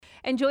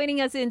And joining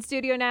us in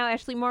studio now,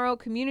 Ashley Morrow,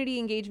 Community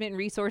Engagement and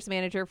Resource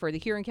Manager for the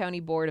Huron County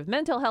Board of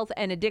Mental Health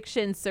and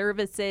Addiction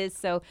Services.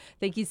 So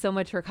thank you so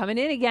much for coming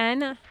in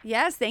again.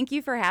 Yes, thank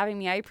you for having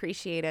me. I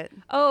appreciate it.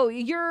 Oh,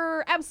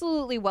 you're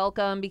absolutely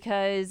welcome,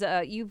 because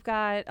you've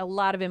got a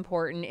lot of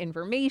important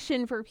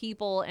information for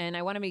people, and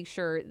I want to make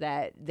sure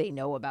that they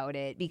know about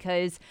it,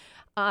 because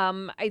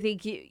I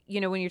think,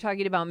 when you're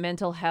talking about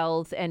mental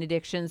health and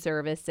addiction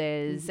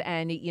services,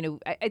 and,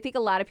 I think a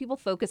lot of people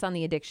focus on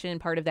the addiction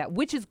part of that,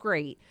 which is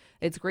great.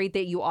 It's great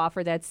that you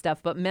offer that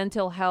stuff, but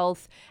mental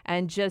health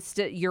and just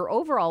your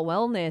overall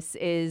wellness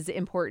is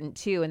important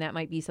too. And that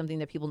might be something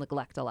that people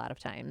neglect a lot of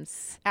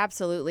times.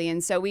 Absolutely.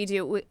 And so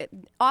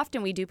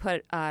often we do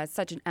put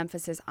such an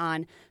emphasis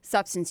on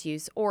substance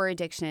use or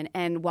addiction.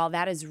 And while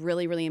that is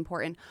really, really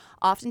important,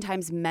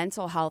 oftentimes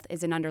mental health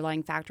is an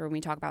underlying factor when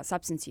we talk about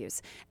substance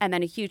use. And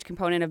then a huge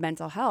component of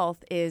mental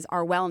health is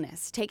our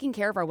wellness, taking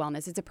care of our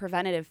wellness. It's a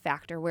preventative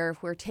factor where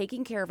if we're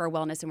taking care of our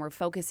wellness and we're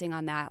focusing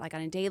on that, like on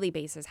a daily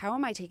basis, how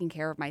am I taking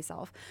care of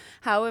myself?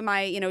 How am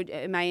I,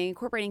 am I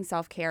incorporating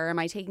self-care? Am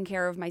I taking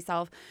care of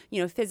myself,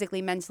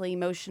 physically, mentally,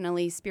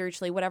 emotionally,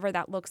 spiritually, whatever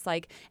that looks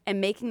like, and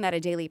making that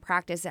a daily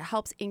practice? It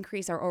helps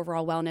increase our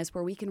overall wellness,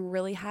 where we can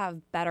really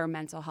have better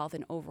mental health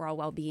and overall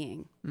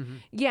well-being. Mm-hmm.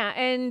 Yeah.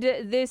 And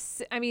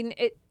this,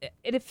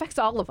 it affects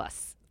all of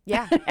us.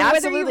 Yeah,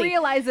 absolutely. Whether you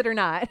realize it or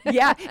not.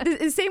 Yeah,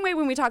 the same way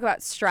when we talk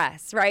about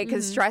stress, right?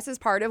 Because stress is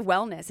part of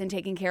wellness and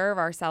taking care of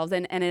ourselves,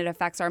 and it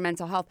affects our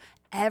mental health.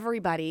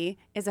 Everybody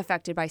is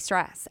affected by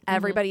stress.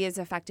 Everybody is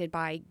affected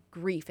by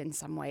grief in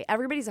some way.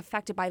 Everybody's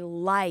affected by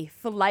life.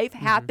 Life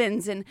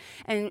happens, and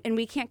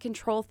we can't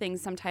control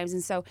things sometimes.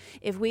 And so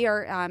if we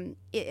are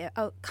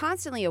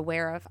constantly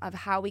aware of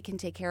how we can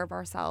take care of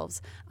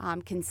ourselves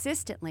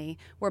consistently,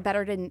 we're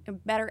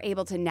better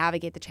able to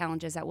navigate the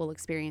challenges that we'll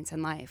experience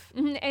in life.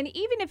 Mm-hmm. And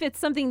even if it's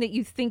something that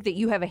you think that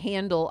you have a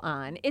handle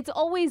on, it's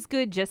always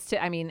good just to,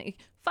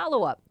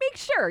 follow up. Make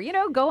sure,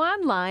 go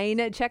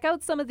online, check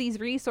out some of these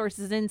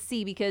resources and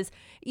see, because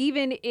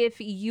even if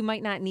you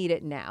might not need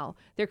it now,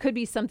 there could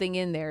be something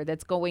in there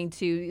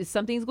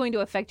something's going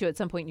to affect you at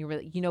some point, and you're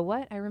really, you know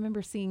what? I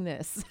remember seeing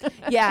this.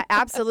 Yeah,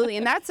 absolutely.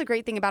 And that's a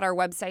great thing about our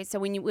website. So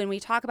when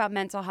we talk about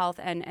mental health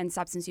and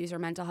substance use, or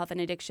mental health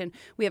and addiction,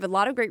 we have a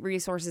lot of great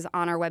resources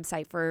on our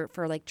website for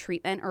like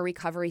treatment or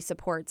recovery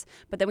supports.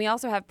 But then we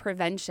also have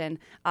prevention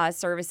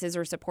services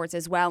or supports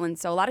as well. And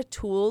so a lot of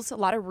tools, a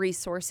lot of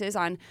resources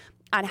on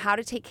how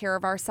to take care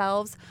of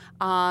ourselves,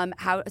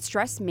 how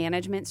stress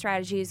management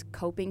strategies,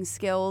 coping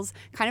skills,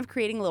 kind of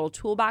creating a little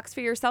toolbox for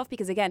yourself.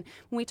 Because again,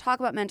 when we talk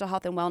about mental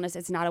health and wellness,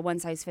 it's not a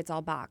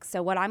one-size-fits-all box.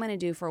 So what I'm going to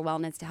do for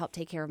wellness to help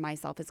take care of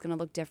myself is going to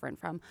look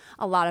different from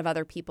a lot of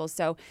other people.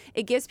 So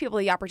it gives people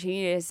the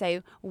opportunity to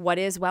say, what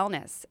is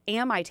wellness?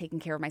 Am I taking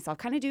care of myself?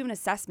 Kind of do an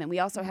assessment. We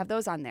also have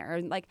those on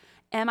there. Like,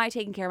 am I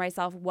taking care of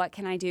myself? What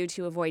can I do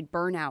to avoid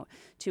burnout,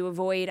 to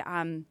avoid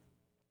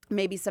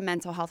maybe some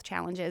mental health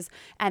challenges?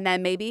 And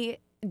then maybe,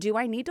 do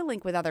I need to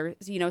link with other,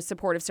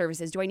 supportive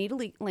services? Do I need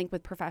to link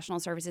with professional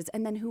services?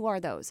 And then who are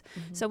those?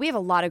 So we have a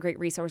lot of great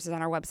resources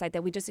on our website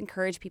that we just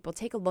encourage people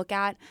take a look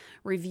at,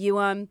 review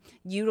them,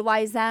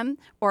 utilize them,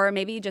 or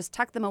maybe just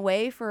tuck them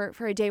away for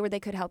a day where they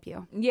could help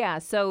you. Yeah.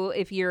 So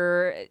if you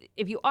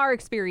are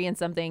experiencing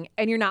something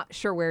and you're not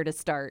sure where to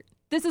start,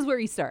 this is where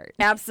you start.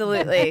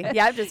 Absolutely.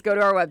 Yeah, just go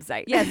to our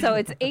website. Yeah, so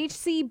it's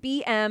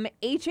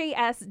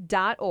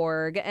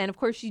HCBMHAS.org. And of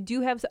course, you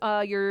do have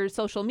your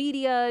social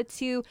media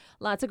too.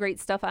 Lots of great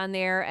stuff on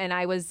there. And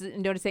I was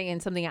noticing,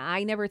 and something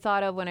I never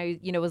thought of when I,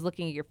 was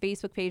looking at your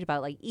Facebook page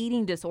about like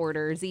eating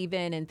disorders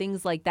even and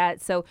things like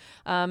that. So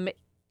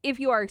if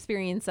you are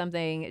experiencing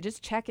something,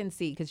 just check and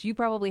see, because you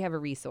probably have a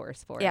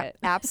resource for it. Yeah,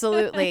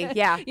 absolutely.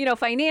 Yeah.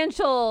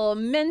 Financial,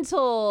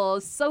 mental,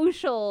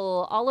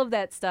 social, all of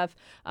that stuff.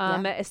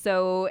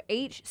 So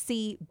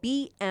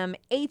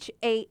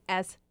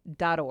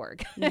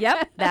HCBMHAS.org.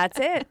 Yep, that's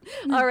it.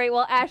 All right.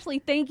 Well, Ashley,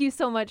 thank you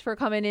so much for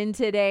coming in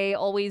today.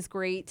 Always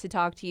great to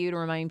talk to you, to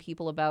remind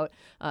people about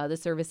the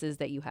services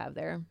that you have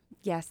there.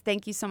 Yes,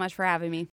 thank you so much for having me.